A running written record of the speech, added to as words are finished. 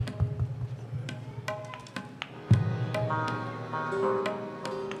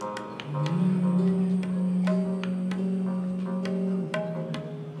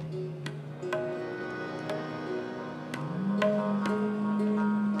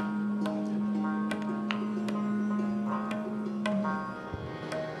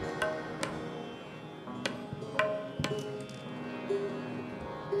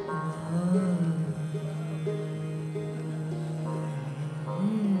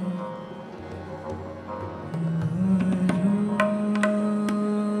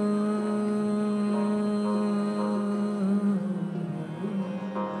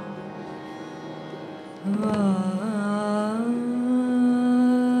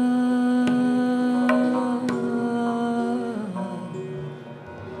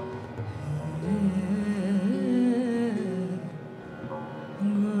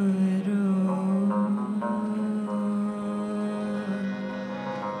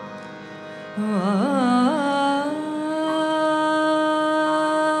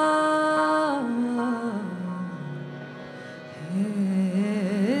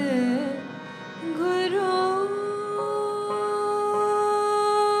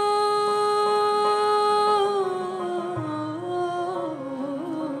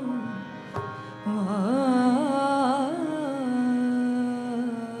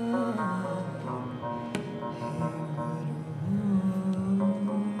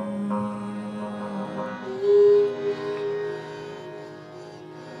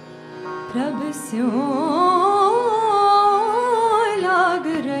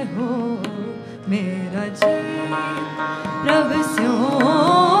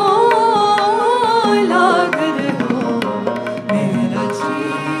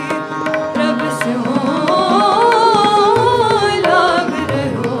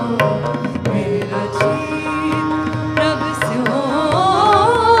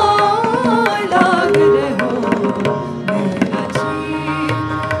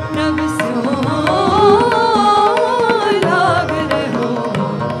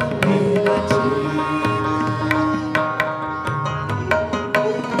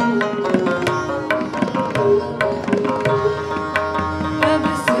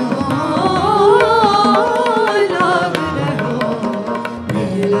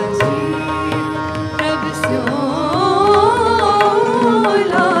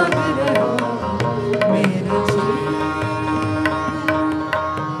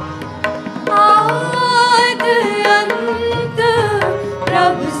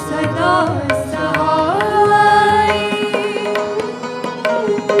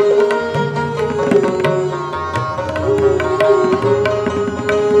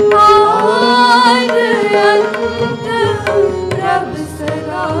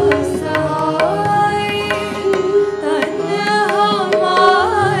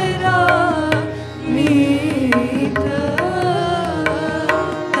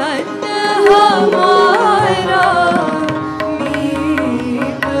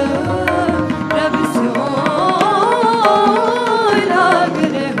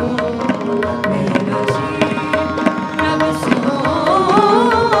मेरा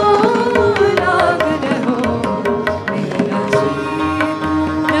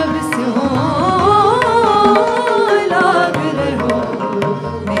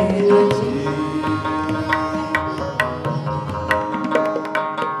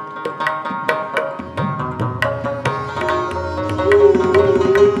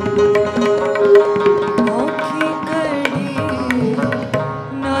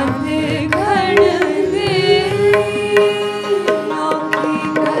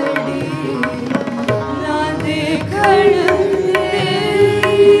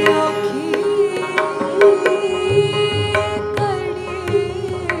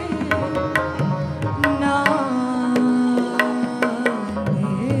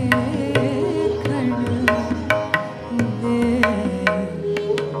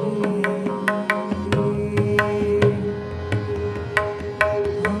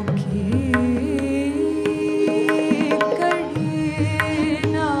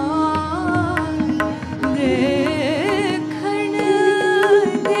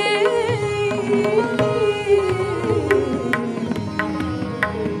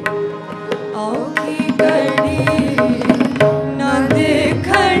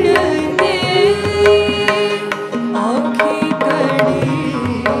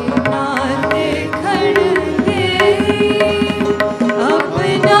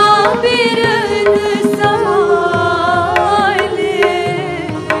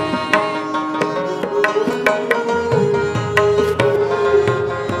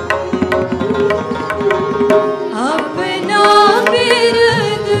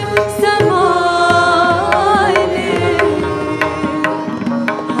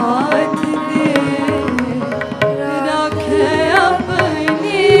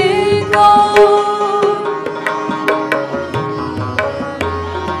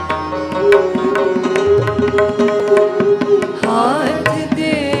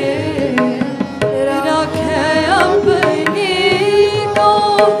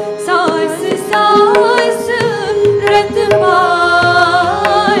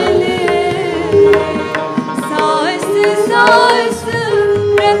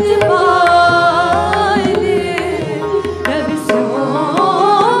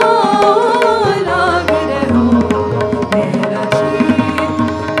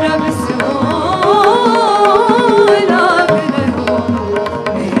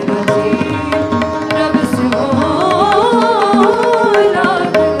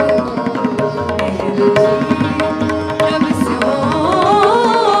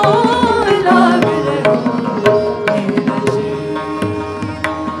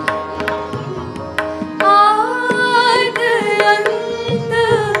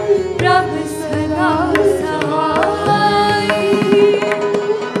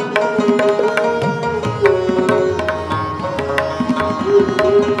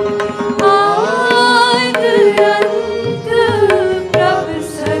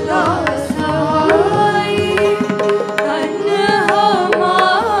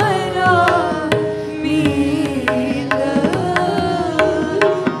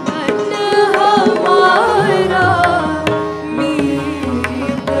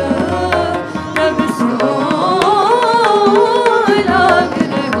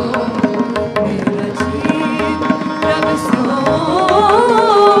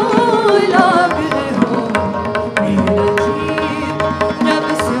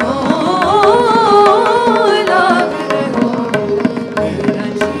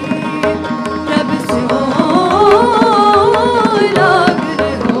प्रभ सियो लाग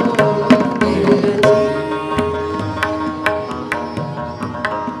रहो जी।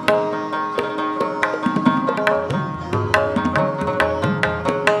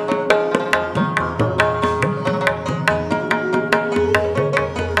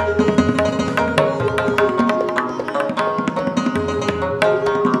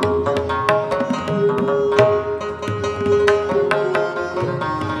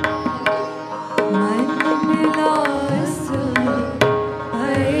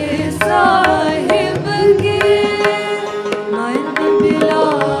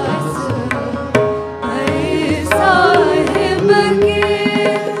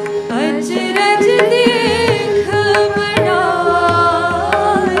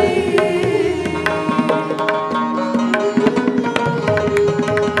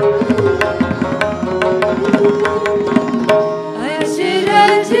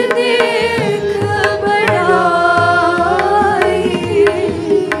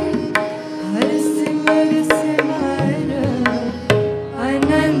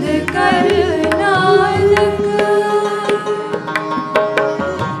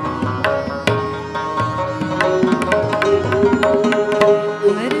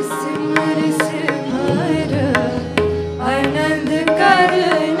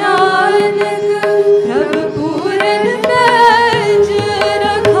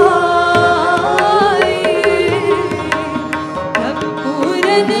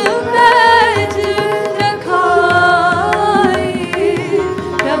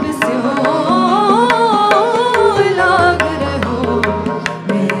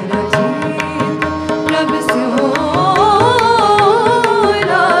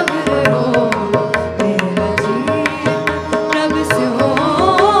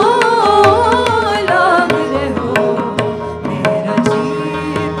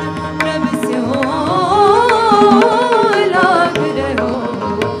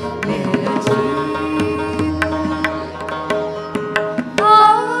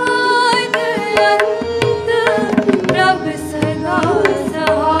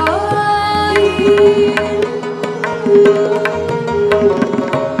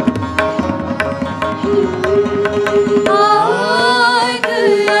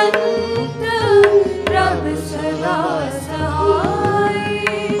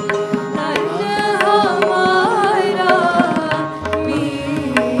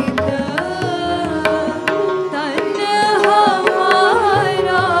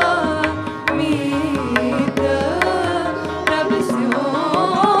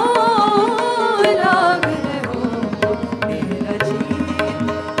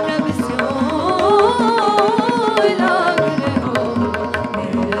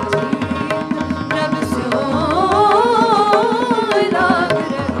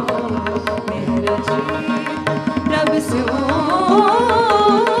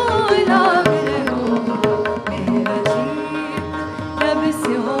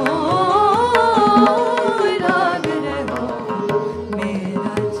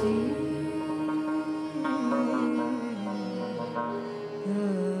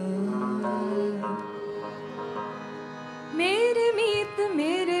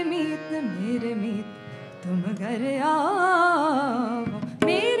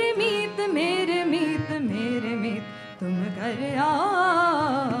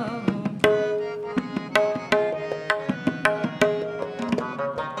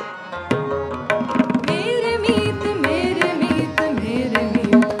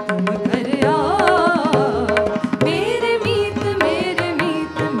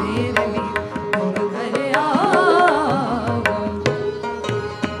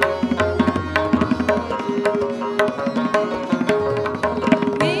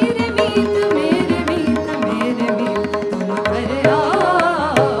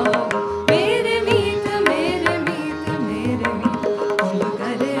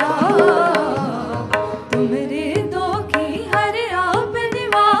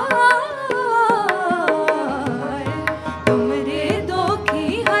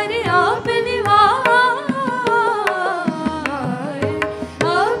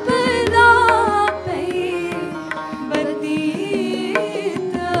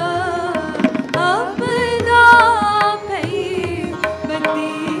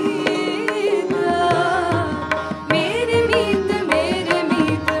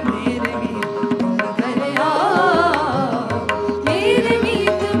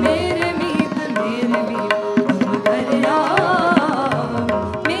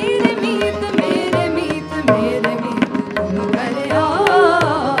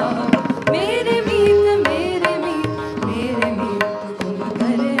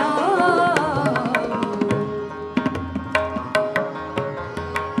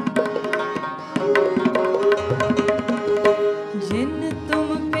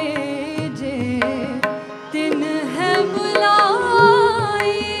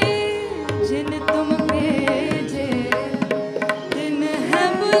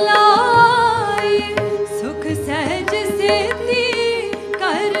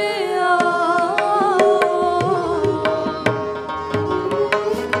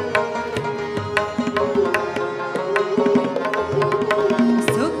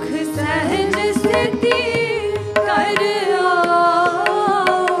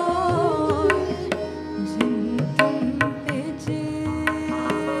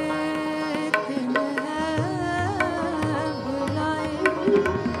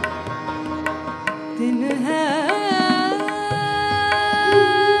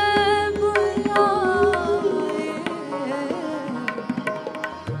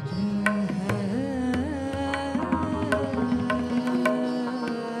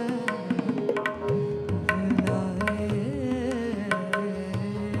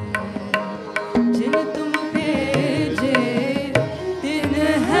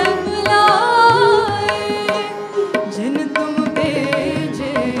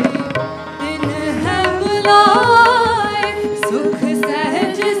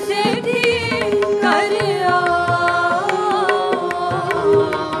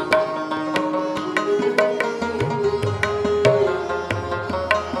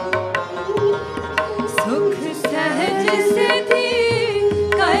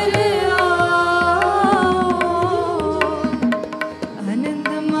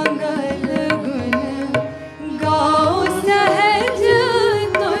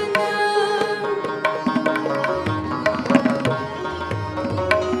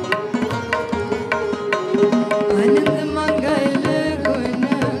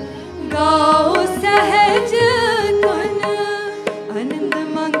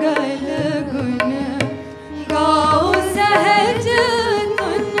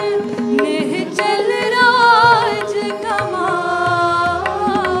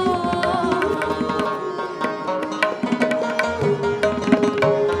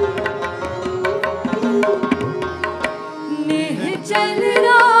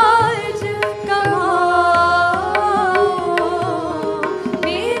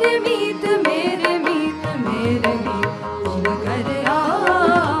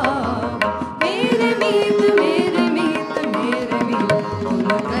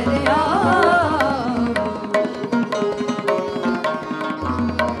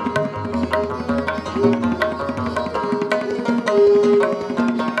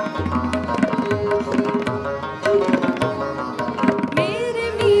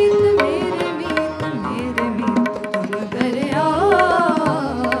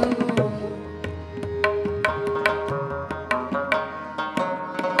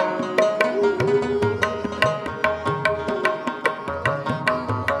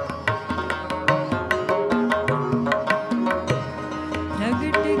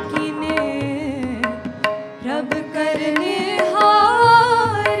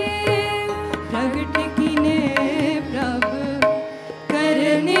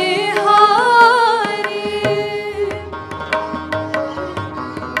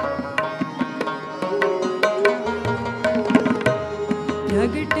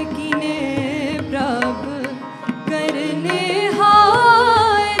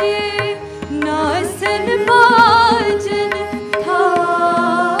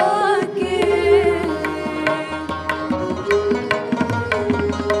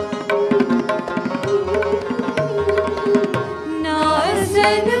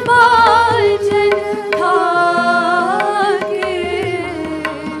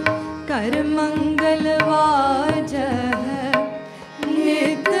 कर मंगल वाजह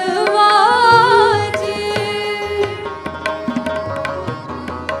नित वाजे।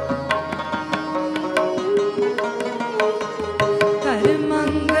 कर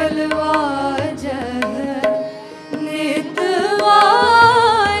मंगल वाजह नित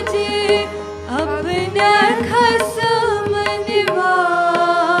वाजे। अपने खसम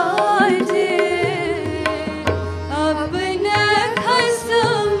निवाजे। अपने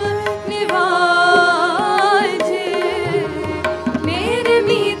खसम निवाजे। मेरे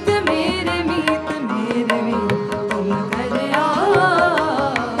मीत मेरे मीत मेरे मीत तुम घर आओ।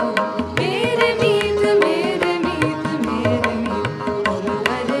 मेरे मीत मेरे मीत मेरे मीत तुम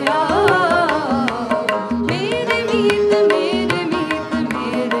घर आओ। मेरे मीत मेरे मीत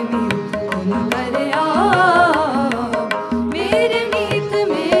मेरे मीत तुम घर आओ। मेरे मीत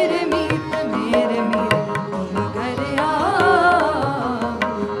मेरे मीत मेरे मीत तुम घर आओ।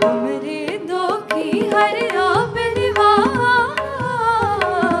 तुमरे दोखी हर आप निवारे।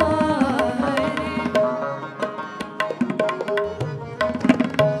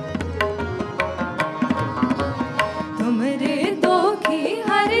 तुमरे दोखी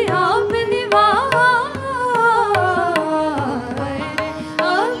हर आप निवारे।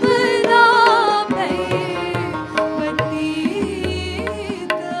 अपना भय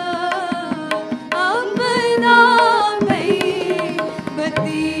बतीत। अपना भय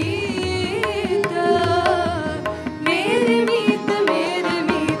बतीत। मेरे मीत मेरे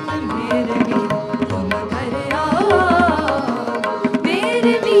मीत मेरे मीत तुम घर आओ।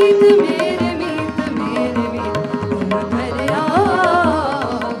 मेरे मीत मेरे मीत मेरे मीत तुम घर आओ।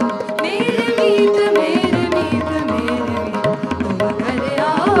 मेरे मीत मेरे मीत मेरे मीत तुम घर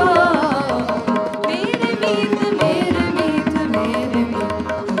आओ। मेरे मीत मेरे मीत मेरे मीत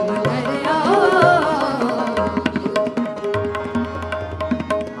तुम घर आओ।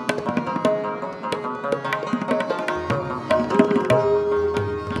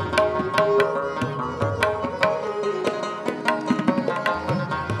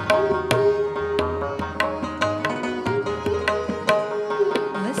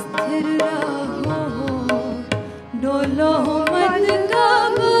 अस्थिर रहो डोलो मत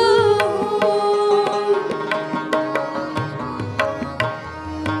कबो।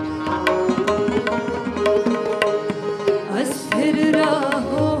 अस्थिर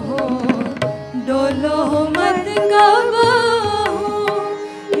रहो डोलो मत कबो।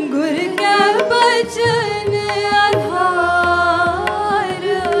 गुर के बचन आधार।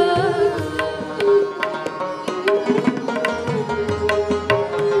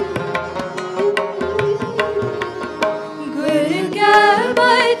 गुर के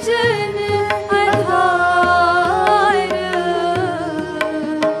बचन आधार।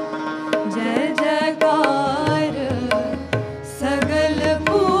 जय जयकार सगल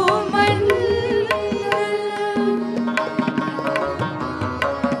भूमंडल।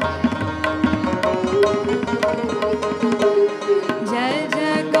 जय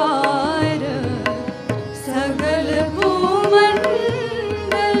जयकार सगल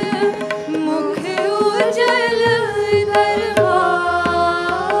भूमंडल। मुख उजल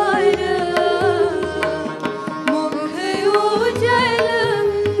दरबार। मुख उजल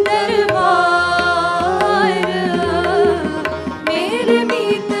दरबार। मेरे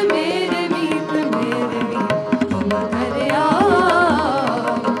मीत मेरे मीत मेरे मीत तुम घर आओ।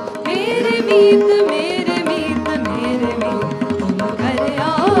 मेरे मीत मेरे मीत मेरे मीत तुम घर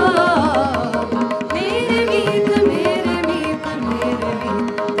आओ। मेरे मीत मेरे मीत मेरे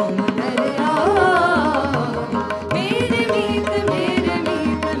मीत तुम घर आओ। मेरे मीत मेरे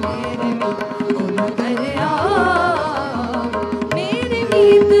मीत मेरे मीत तुम घर आओ। मेरे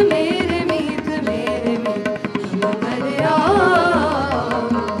मीत मेरे मीत मेरे मीत तुम घर आओ।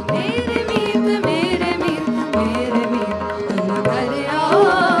 मेरे मीत मेरे मीत मेरे मीत तुम घर आओ।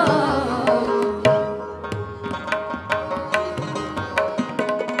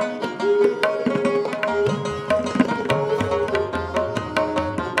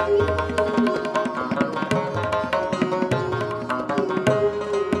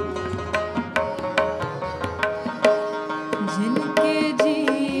 जिनके जी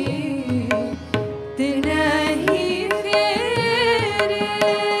तिनहि फेरे।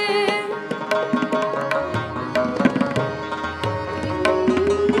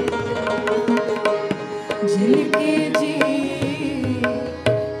 जिनके जी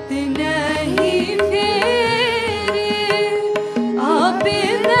तिनहि फेरे। आपे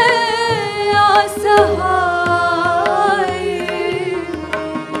दया सहाय।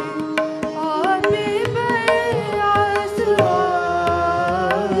 आपे दया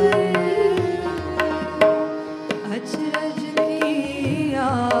सहाय। अचरज किया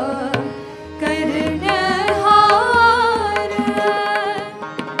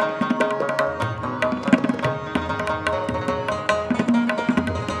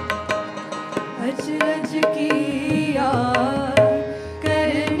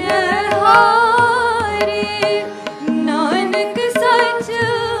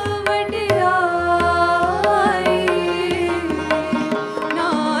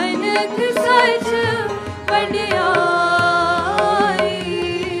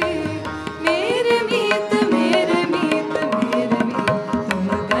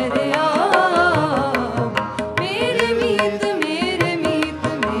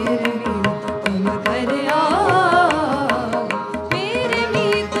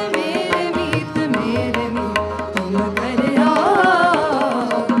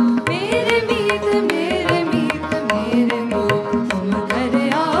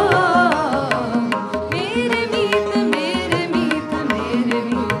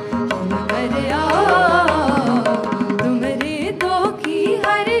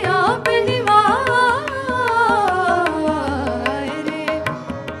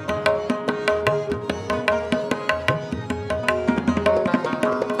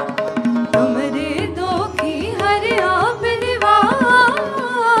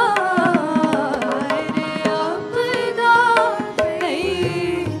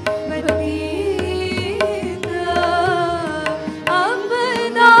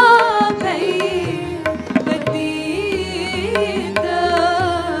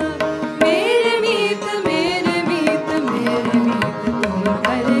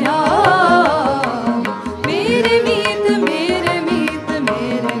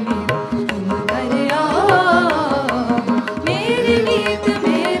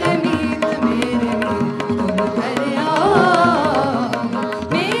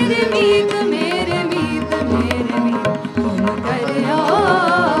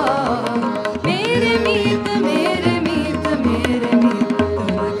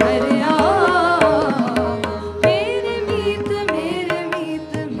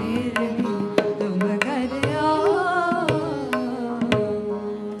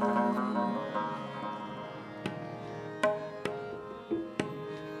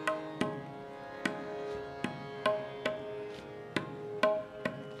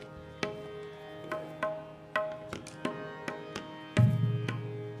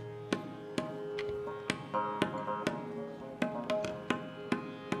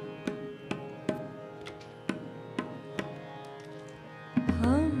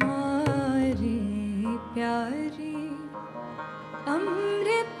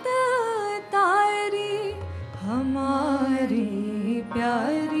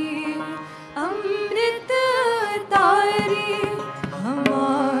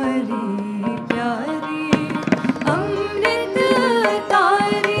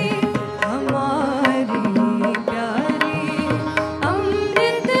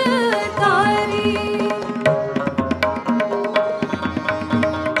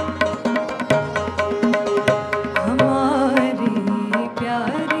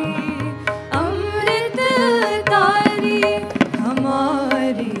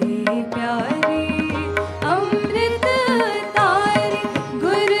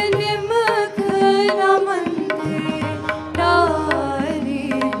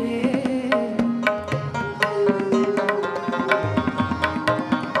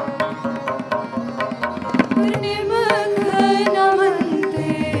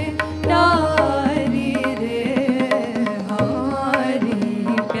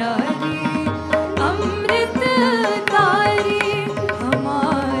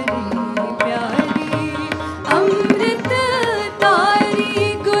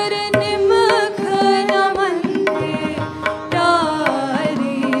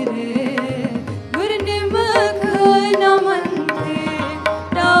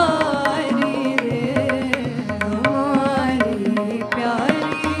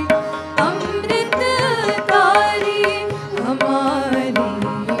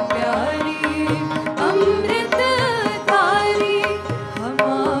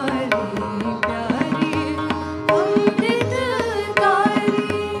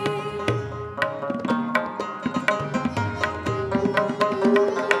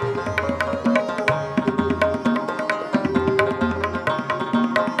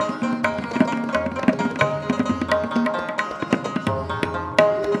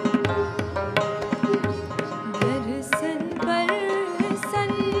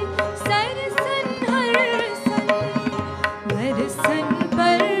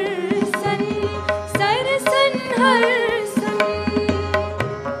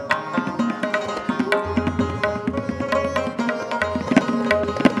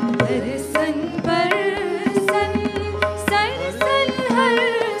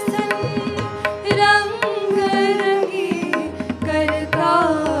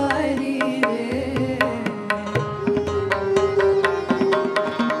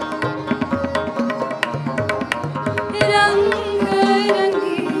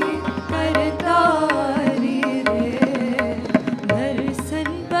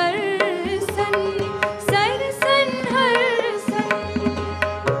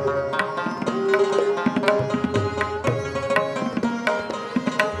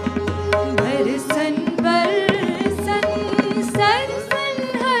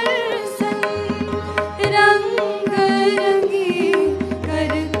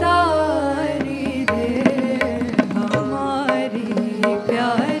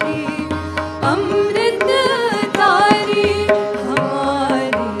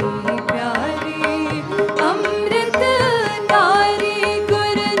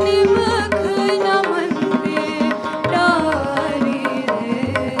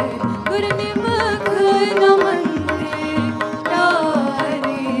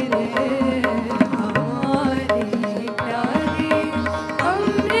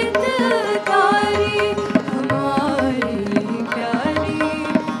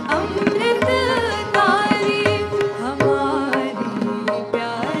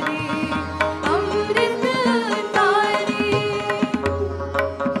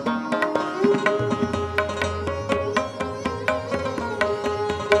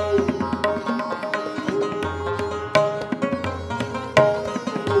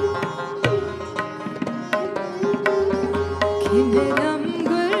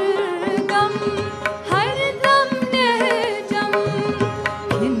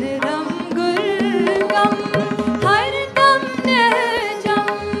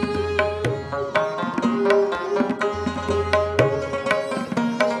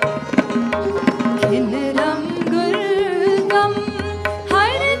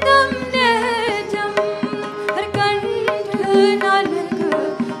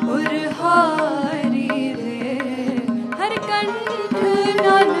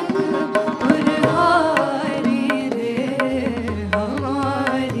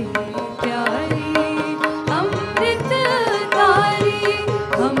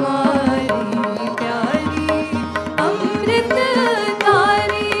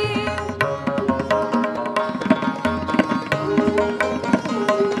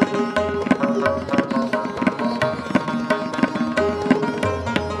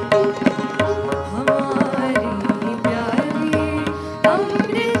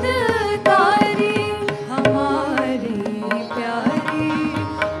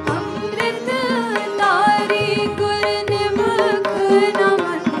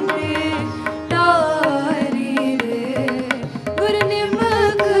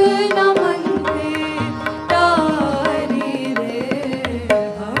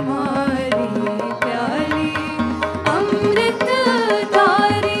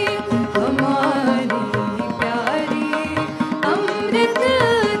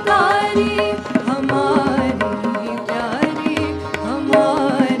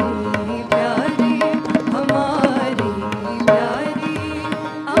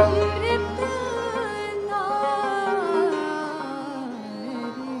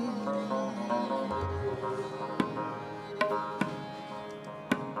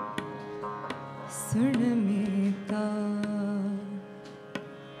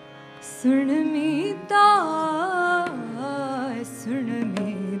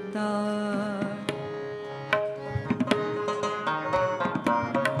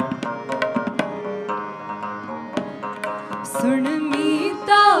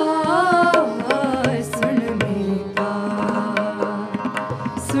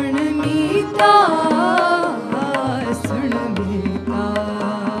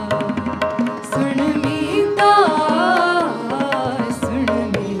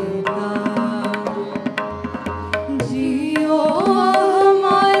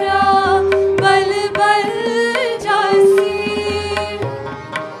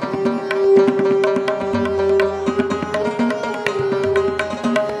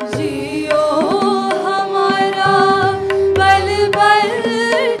जियो हमारा बल बल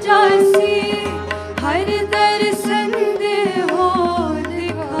जासी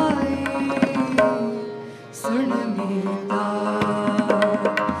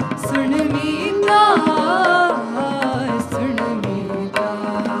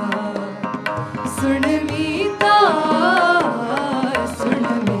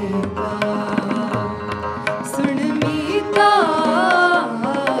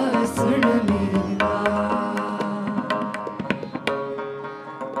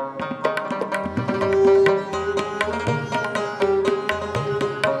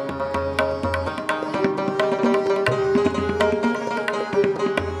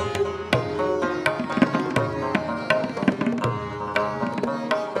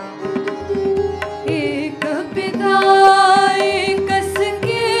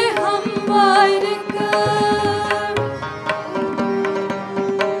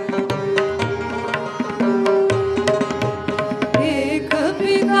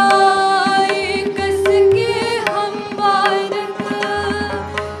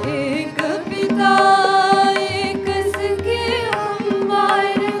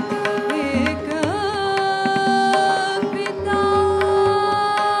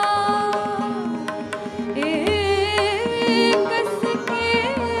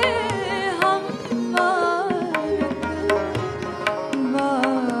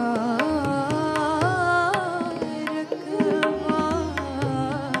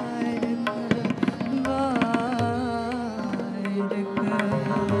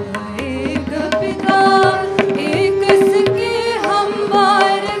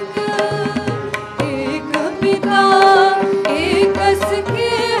उसके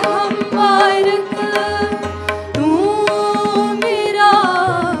हम बारक तू मेरा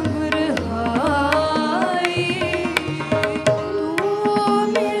गुरहाई तू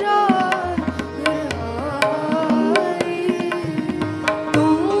मेरा गुरहाई तू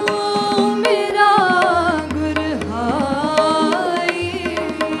मेरा गुरहाई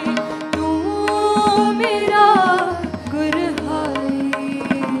तू मेरा गुरहाई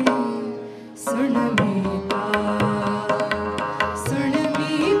सुन मीता सुन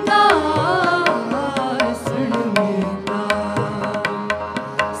मीता सुन मीता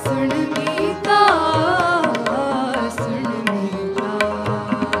सुन मीता सुन मीता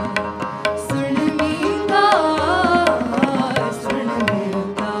सुन मीता सुन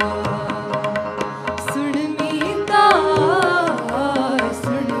मीता सुन मीता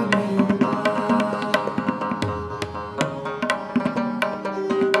सुन मीता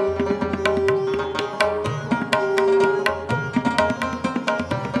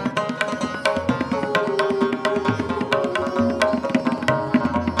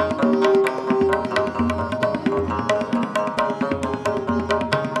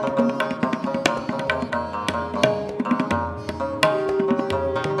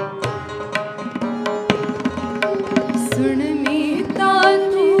सुन मीता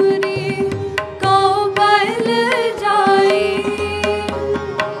दूरी को बल जाई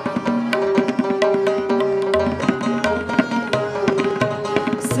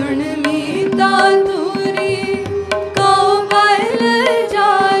सुन मीता दूरी को बल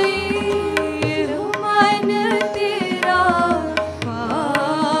जाई मन तेरा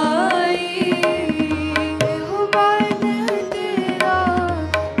पाई मन तेरा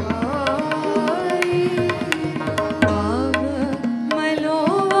पाई पाव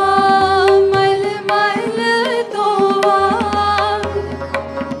मलोवा मल मल तोवा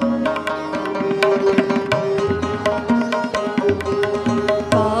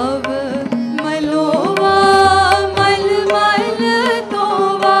पाव मलोवा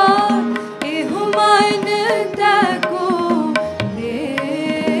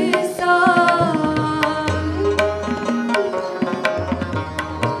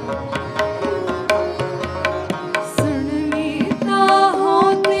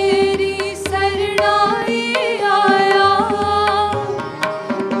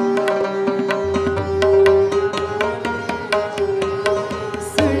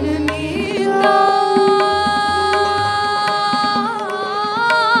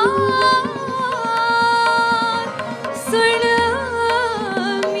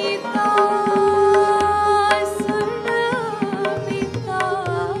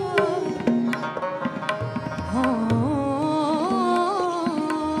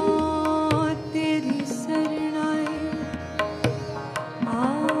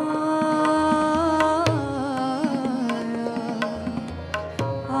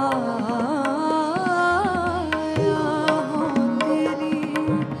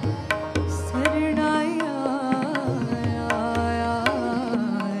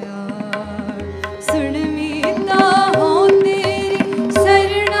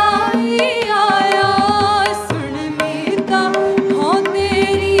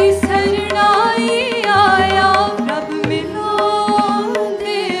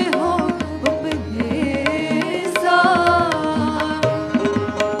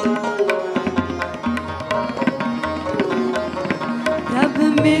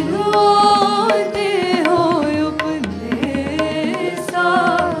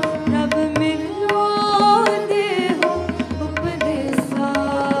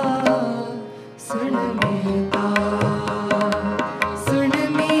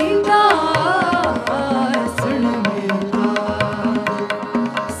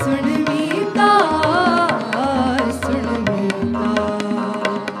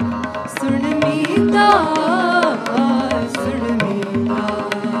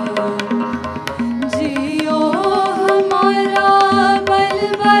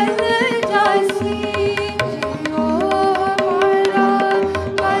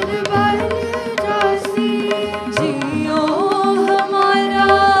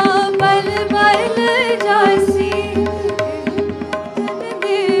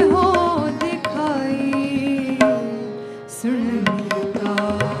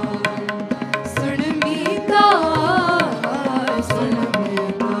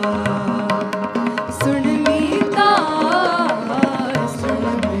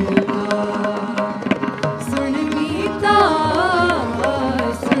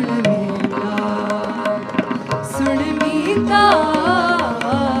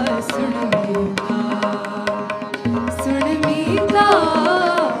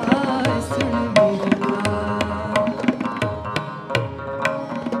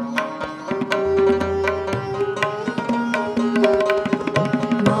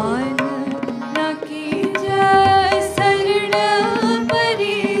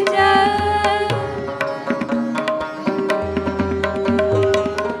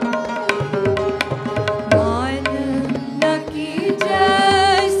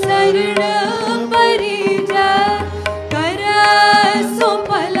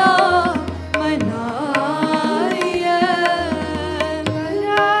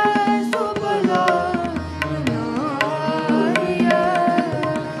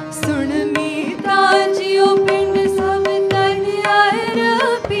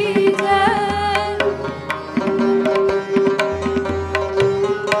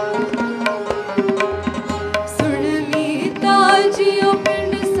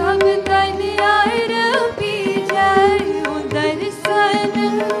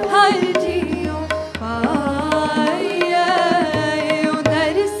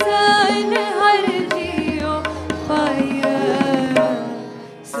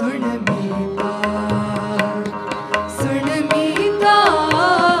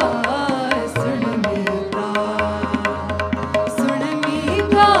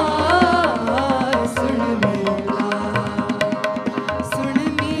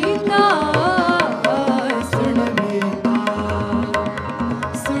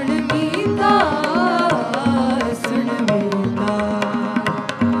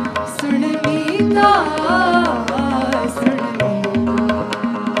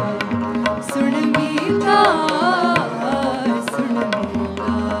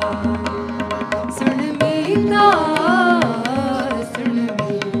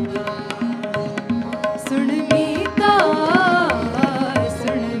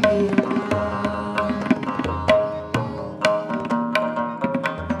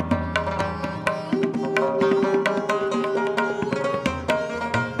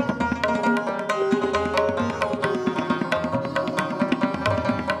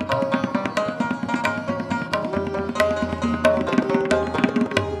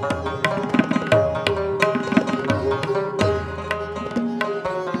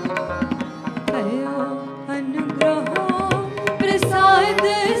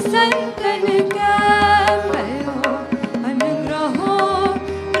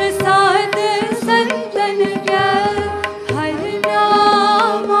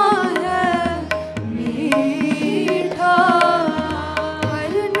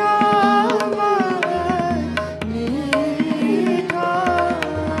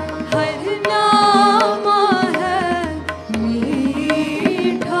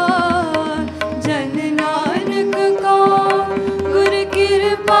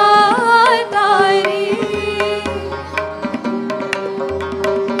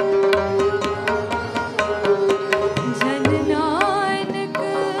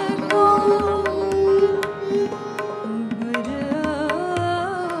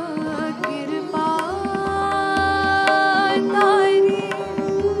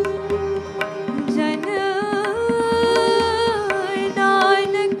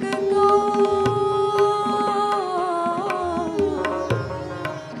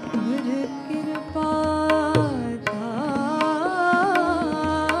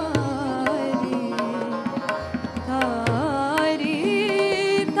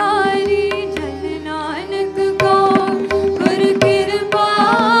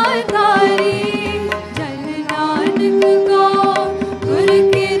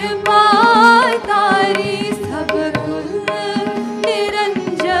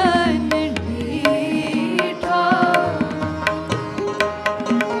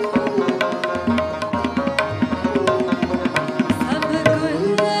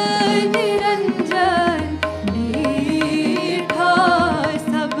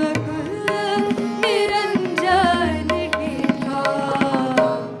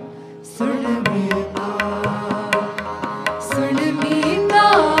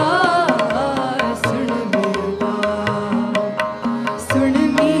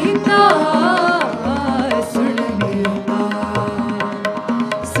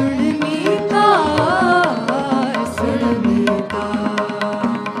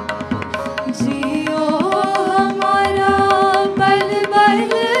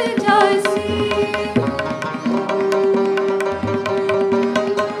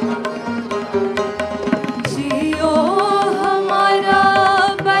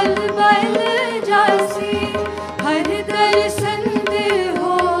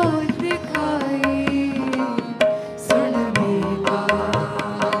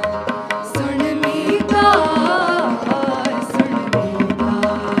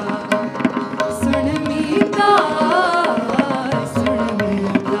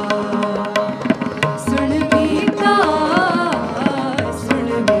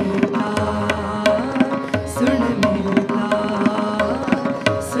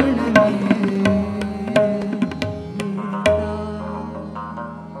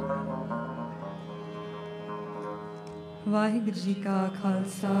ਵਾਹਿਗੁਰੂ ਜੀ ਕਾ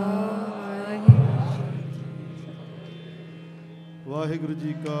ਖਾਲਸਾ ਵਾਹਿਗੁਰੂ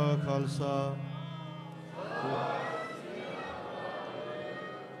ਜੀ ਕਾ ਖਾਲਸਾ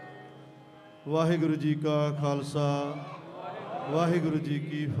ਵਾਹਿਗੁਰੂ ਜੀ ਕਾ ਖਾਲਸਾ ਵਾਹਿਗੁਰੂ ਜੀ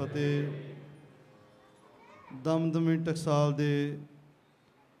ਕੀ ਫਤਿਹ। ਦਮਦਮੀ ਟਕਸਾਲ ਦੇ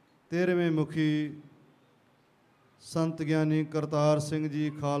 13ਵੇਂ ਮੁਖੀ ਸੰਤ ਗਿਆਨੀ ਕਰਤਾਰ ਸਿੰਘ ਜੀ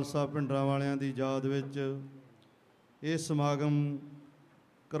ਖਾਲਸਾ ਭਿੰਡਰਾਂ ਵਾਲਿਆਂ ਦੀ ਯਾਦ ਵਿੱਚ ਇਹ ਸਮਾਗਮ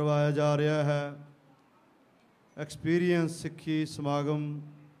ਕਰਵਾਇਆ ਜਾ ਰਿਹਾ ਹੈ। ਐਕਸਪੀਰੀਅੰਸ ਸਿੱਖੀ ਸਮਾਗਮ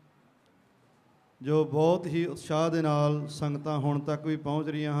ਜੋ ਬਹੁਤ ਹੀ ਉਤਸ਼ਾਹ ਦੇ ਨਾਲ ਸੰਗਤਾਂ ਹੁਣ ਤੱਕ ਵੀ ਪਹੁੰਚ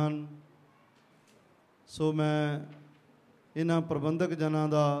ਰਹੀਆਂ ਹਨ। ਸੋ ਮੈਂ ਇਹਨਾਂ ਪ੍ਰਬੰਧਕ ਜਨਾਂ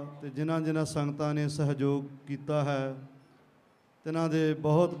ਦਾ ਅਤੇ ਜਿਨ੍ਹਾਂ ਸੰਗਤਾਂ ਨੇ ਸਹਿਯੋਗ ਕੀਤਾ ਹੈ ਤਿਨਾਂ ਦੇ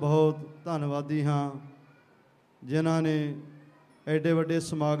ਬਹੁਤ ਬਹੁਤ ਧੰਨਵਾਦੀ ਹਾਂ, ਜਿਨ੍ਹਾਂ ਨੇ ਐਡੇ ਵੱਡੇ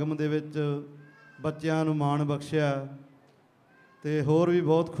ਸਮਾਗਮ ਦੇ ਵਿੱਚ ਬੱਚਿਆਂ ਨੂੰ ਮਾਣ ਬਖਸ਼ਿਆ। ਅਤੇ ਹੋਰ ਵੀ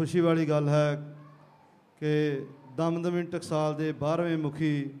ਬਹੁਤ ਖੁਸ਼ੀ ਵਾਲੀ ਗੱਲ ਹੈ ਕਿ ਦਮਦਮੀ ਟਕਸਾਲ ਦੇ 12ਵੇਂ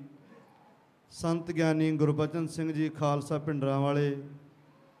ਮੁਖੀ ਸੰਤ ਗਿਆਨੀ ਗੁਰਬਚਨ ਸਿੰਘ ਜੀ ਖਾਲਸਾ ਭਿੰਡਰਾਂ ਵਾਲੇ,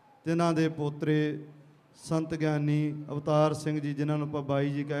 ਤਿਨਾਂ ਦੇ ਪੋਤਰੇ ਸੰਤ ਗਿਆਨੀ ਅਵਤਾਰ ਸਿੰਘ ਜੀ, ਜਿਨ੍ਹਾਂ ਨੂੰ ਆਪਾਂ ਬਾਈ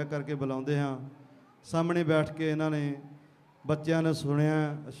ਜੀ ਕਹਿ ਕਰਕੇ ਬੁਲਾਉਂਦੇ ਹਾਂ, ਸਾਹਮਣੇ ਬੈਠ ਕੇ ਇਹਨਾਂ ਨੇ ਬੱਚਿਆਂ ਨੇ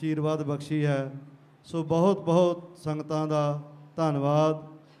ਸੁਣਿਆ, ਆਸ਼ੀਰਵਾਦ ਬਖਸ਼ੀ ਹੈ। ਸੋ ਬਹੁਤ ਬਹੁਤ ਸੰਗਤਾਂ ਦਾ ਧੰਨਵਾਦ।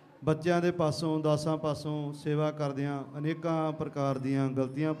 ਬੱਚਿਆਂ ਦੇ ਪਾਸੋਂ ਦਾਸਾਂ ਪਾਸੋਂ ਸੇਵਾ ਕਰਦਿਆਂ ਅਨੇਕਾਂ ਪ੍ਰਕਾਰ ਦੀਆਂ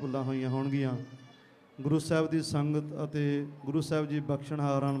ਗਲਤੀਆਂ ਭੁੱਲਾਂ ਹੋਈਆਂ ਹੋਣਗੀਆਂ। ਗੁਰੂ ਸਾਹਿਬ ਦੀ ਸੰਗਤ ਅਤੇ ਗੁਰੂ ਸਾਹਿਬ ਜੀ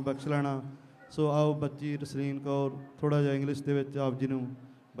ਬਖਸ਼ਣਹਾਰਾਂ ਨੂੰ ਬਖਸ਼ ਲੈਣਾ। ਸੋ ਆਓ ਬੱਚੀ ਰਸਲੀਨ ਕੌਰ ਥੋੜ੍ਹਾ ਜਿਹਾ ਇੰਗਲਿਸ਼ ਦੇ ਵਿੱਚ ਆਪ ਜੀ ਨੂੰ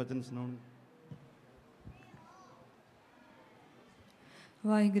ਬਚਨ ਸੁਣਾਉਣ।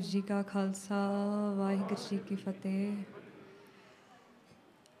 ਵਾਹਿਗੁਰੂ ਜੀ ਕਾ ਖਾਲਸਾ ਵਾਹਿਗੁਰੂ ਜੀ ਕੀ ਫਤਿਹ।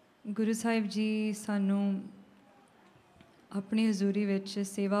 ਗੁਰੂ ਸਾਹਿਬ ਜੀ ਸਾਨੂੰ ਆਪਣੀ ਹਜ਼ੂਰੀ ਵਿੱਚ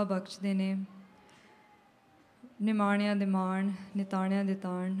ਸੇਵਾ ਬਖਸ਼ਦੇ ਨੇ। ਨਿਮਾਣਿਆਂ ਦੇ ਮਾਣ, ਨਿਤਾਣਿਆਂ ਦੇ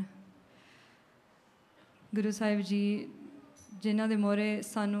ਤਾਣ। ਗੁਰੂ ਸਾਹਿਬ ਜੀ ਜਿਨ੍ਹਾਂ ਦੇ ਮੋਹਰੇ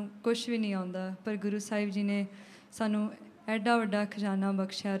ਸਾਨੂੰ ਕੁਛ ਵੀ ਨਹੀਂ ਆਉਂਦਾ, ਪਰ ਗੁਰੂ ਸਾਹਿਬ ਜੀ ਨੇ ਸਾਨੂੰ ਐਡਾ ਵੱਡਾ ਖਜ਼ਾਨਾ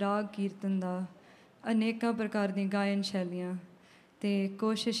ਬਖਸ਼ਿਆ ਰਾਗ ਕੀਰਤਨ ਦਾ, ਅਨੇਕਾਂ ਪ੍ਰਕਾਰ ਦੀਆਂ ਗਾਇਨ ਸ਼ੈਲੀਆਂ। ਅਤੇ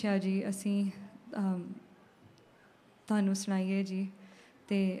ਕੋਸ਼ਿਸ਼ ਆ ਜੀ ਅਸੀਂ ਤੁਹਾਨੂੰ ਸੁਣਾਈਏ ਜੀ,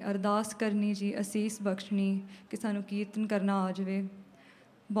 ਅਤੇ ਅਰਦਾਸ ਕਰਨੀ ਜੀ, ਅਸੀਸ ਬਖਸ਼ਣੀ ਕਿ ਸਾਨੂੰ ਕੀਰਤਨ ਕਰਨਾ ਆ ਜਾਵੇ।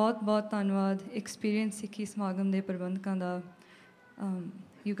 ਬਹੁਤ ਬਹੁਤ ਧੰਨਵਾਦ ਐਕਸਪੀਰੀਅੰਸ ਸਿੱਖੀ ਸਮਾਗਮ ਦੇ ਪ੍ਰਬੰਧਕਾਂ ਦਾ।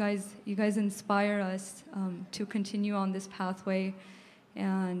 You guys inspire us to continue on this pathway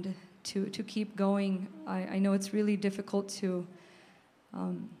and to keep going. I know it's really difficult to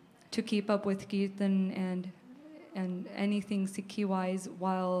keep up with Kirtan and anything Sikhi-wise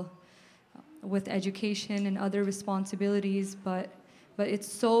while with education and other responsibilities, but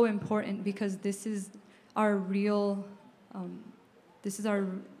it's so important because this is our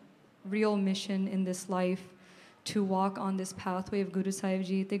real mission in this life, to walk on this pathway of Guru Sahib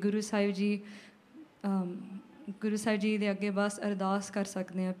Ji. ਤੇ ਗੁਰੂ ਸਾਹਿਬ ਜੀ ਦੇ ਅੱਗੇ ਬਸ ਅਰਦਾਸ ਕਰ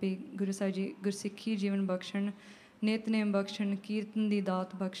ਸਕਦੇ ਹਾਂ ਵੀ ਗੁਰੂ ਸਾਹਿਬ ਜੀ ਗੁਰਸਿੱਖੀ ਜੀਵਨ ਬਖਸ਼ਣ, ਨਿਤਨੇਮ ਬਖਸ਼ਣ, ਕੀਰਤਨ ਦੀ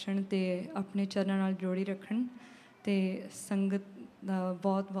ਦਾਤ ਬਖਸ਼ਣ ਅਤੇ ਆਪਣੇ ਚਰਨਾਂ ਨਾਲ ਜੋੜੀ ਰੱਖਣ। ਅਤੇ ਸੰਗਤ ਦਾ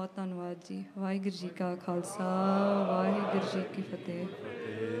ਬਹੁਤ ਬਹੁਤ ਧੰਨਵਾਦ ਜੀ। ਵਾਹਿਗੁਰੂ ਜੀ ਕਾ ਖਾਲਸਾ ਵਾਹਿਗੁਰੂ ਜੀ ਕੀ ਫਤਿਹ।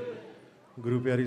 ਗੁਰੂ ਪਿਆਰੀ